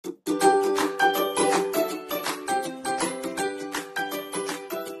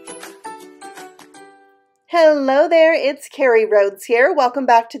Hello there, it's Carrie Rhodes here. Welcome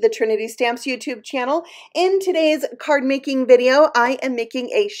back to the Trinity Stamps YouTube channel. In today's card making video, I am making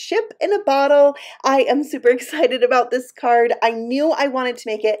a ship in a bottle. I am super excited about this card. I knew I wanted to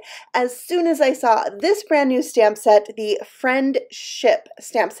make it as soon as I saw this brand new stamp set, the Friendship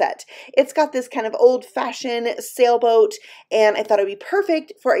stamp set. It's got this kind of old-fashioned sailboat, and I thought it would be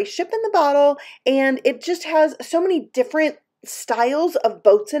perfect for a ship in the bottle, and it just has so many different styles of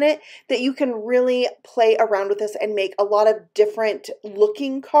boats in it that you can really play around with this and make a lot of different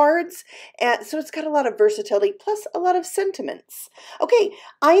looking cards, and so it's got a lot of versatility plus a lot of sentiments. Okay,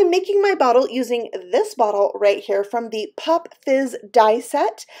 I am making my bottle using this bottle right here from the Pop Fizz die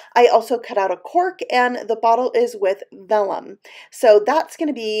set. I also cut out a cork, and the bottle is with vellum, so that's going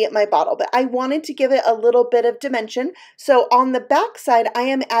to be my bottle, but I wanted to give it a little bit of dimension. So on the back side I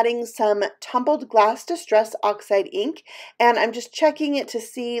am adding some tumbled glass distress oxide ink, and I'm just checking it to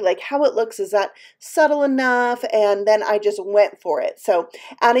see like how it looks. Is that subtle enough? And then I just went for it. So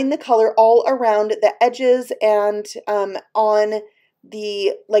adding the color all around the edges and on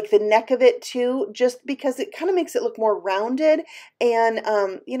the neck of it too, just because it kind of makes it look more rounded and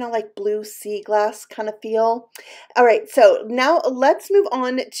you know, like blue sea glass kind of feel. All right, so now let's move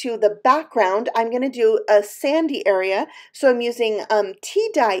on to the background. I'm going to do a sandy area, so I'm using tea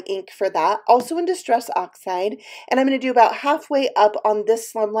dye ink for that, also in distress oxide, and I'm going to do about halfway up on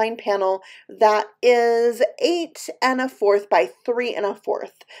this slimline panel that is 8 1/4 by 3 1/4,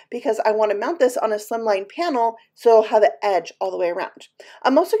 because I want to mount this on a slimline panel so it'll have an edge all the way around.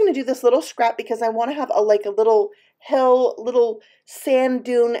 I'm also going to do this little scrap because I want to have a little hill, little sand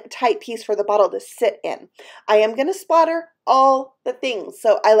dune type piece for the bottle to sit in. I am going to splatter all the things.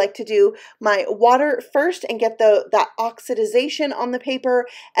 So I like to do my water first and get that oxidization on the paper,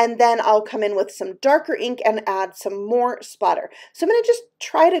 and then I'll come in with some darker ink and add some more splatter. So I'm going to just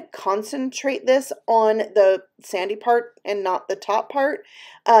try to concentrate this on the sandy part and not the top part,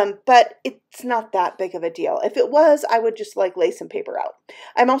 but it's not that big of a deal. If it was, I would just lay some paper out.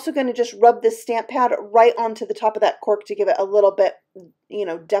 I'm also going to just rub this stamp pad right onto the top of that cork to give it a little bit, you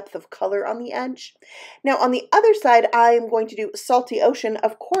know, depth of color on the edge. Now on the other side, I'm going to do Salty Ocean,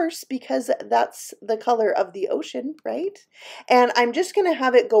 of course, because that's the color of the ocean, right? And I'm just going to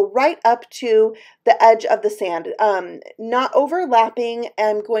have it go right up to the edge of the sand, not overlapping.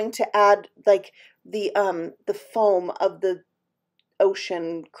 I'm going to add the foam of the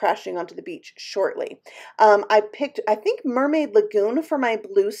ocean crashing onto the beach shortly. I picked, I think, Mermaid Lagoon for my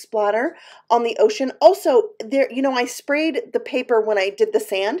blue splatter on the ocean. Also, there, you know, I sprayed the paper when I did the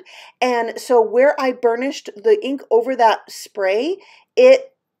sand, and so where I burnished the ink over that spray,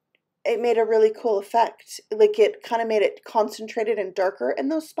 it made a really cool effect. Like, it kind of made it concentrated and darker in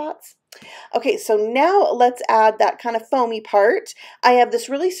those spots. Okay, so now let's add that kind of foamy part. I have this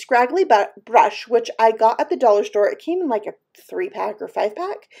really scraggly brush, which I got at the dollar store. It came in like a 3-pack or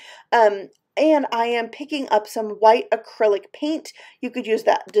 5-pack. And I am picking up some white acrylic paint. You could use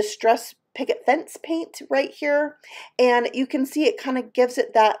that Distress Picket Fence paint right here. And you can see it kind of gives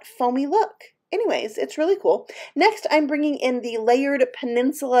it that foamy look. Anyways, it's really cool. Next, I'm bringing in the Layered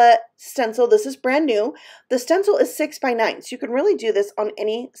Peninsula stencil. This is brand new. The stencil is 6 by 9, so you can really do this on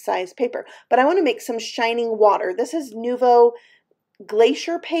any size paper. But I want to make some shining water. This is Nuvo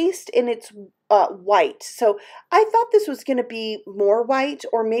Glacier Paste, and it's white. So I thought this was going to be more white,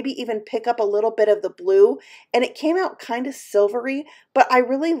 or maybe even pick up a little bit of the blue, and it came out kind of silvery, but I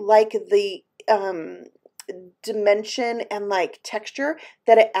really like the dimension and texture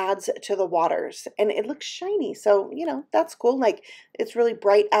that it adds to the waters, and it looks shiny, so you know, that's cool. Like, it's really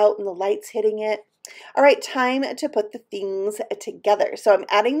bright out and the light's hitting it. All right, time to put the things together. So I'm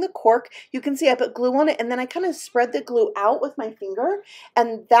adding the cork. You can see I put glue on it, and then I kind of spread the glue out with my finger,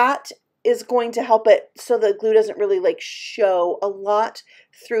 and that is going to help it so the glue doesn't really show a lot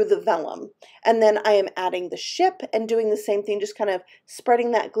through the vellum. And then I am adding the ship and doing the same thing, just kind of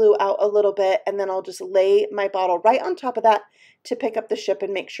spreading that glue out a little bit, and then I'll just lay my bottle right on top of that to pick up the ship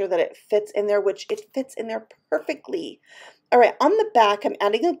and make sure that it fits in there, which it fits in there perfectly. All right, on the back, I'm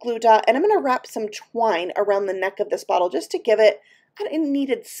adding a glue dot, and I'm going to wrap some twine around the neck of this bottle just to give it, it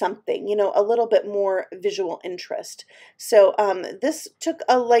needed something, you know, a little bit more visual interest. So this took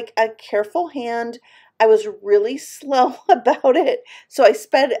a careful hand. I was really slow about it, so I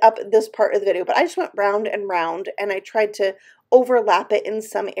sped up this part of the video, but I just went round and round, and I tried to overlap it in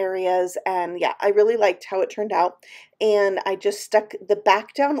some areas, and yeah, I really liked how it turned out. And I just stuck the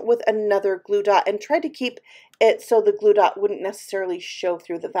back down with another glue dot and tried to keep it so the glue dot wouldn't necessarily show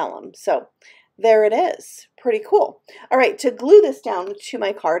through the vellum. So there it is. pretty cool. All right, to glue this down to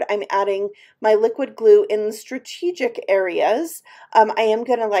my card, I'm adding my liquid glue in the strategic areas. I am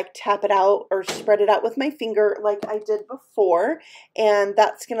going to like tap it out or spread it out with my finger like I did before, and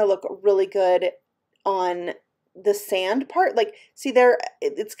that's going to look really good on the sand part. Like, see there,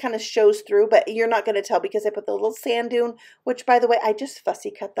 it's kind of shows through, but you're not going to tell because I put the little sand dune, which by the way, I just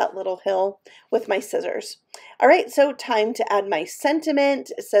fussy cut that little hill with my scissors. All right, so time to add my sentiment.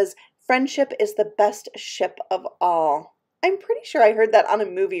 It says, friendship is the best ship of all. I'm pretty sure I heard that on a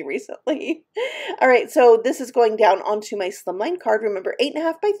movie recently. All right, so this is going down onto my Slimline card. Remember,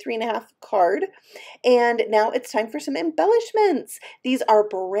 8.5 by 3.5 card. And now it's time for some embellishments. These are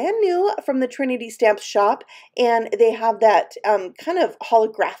brand new from the Trinity Stamps shop, and they have that kind of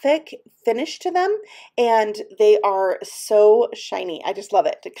holographic finish to them, and they are so shiny. I just love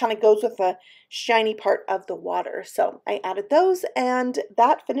it. It kind of goes with the shiny part of the water. So I added those, and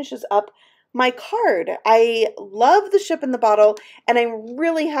that finishes up my card. I love the ship in the bottle, and I'm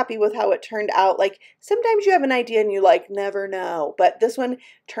really happy with how it turned out. Like, sometimes you have an idea and you like never know, but this one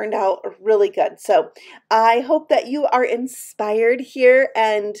turned out really good. So I hope that you are inspired here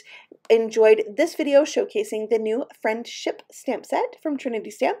and enjoyed this video showcasing the new friendship stamp set from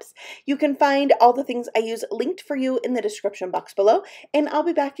Trinity Stamps. You can find all the things I use linked for you in the description box below, and I'll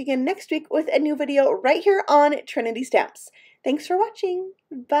be back again next week with a new video right here on Trinity Stamps. Thanks for watching.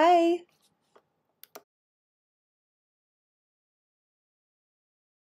 Bye.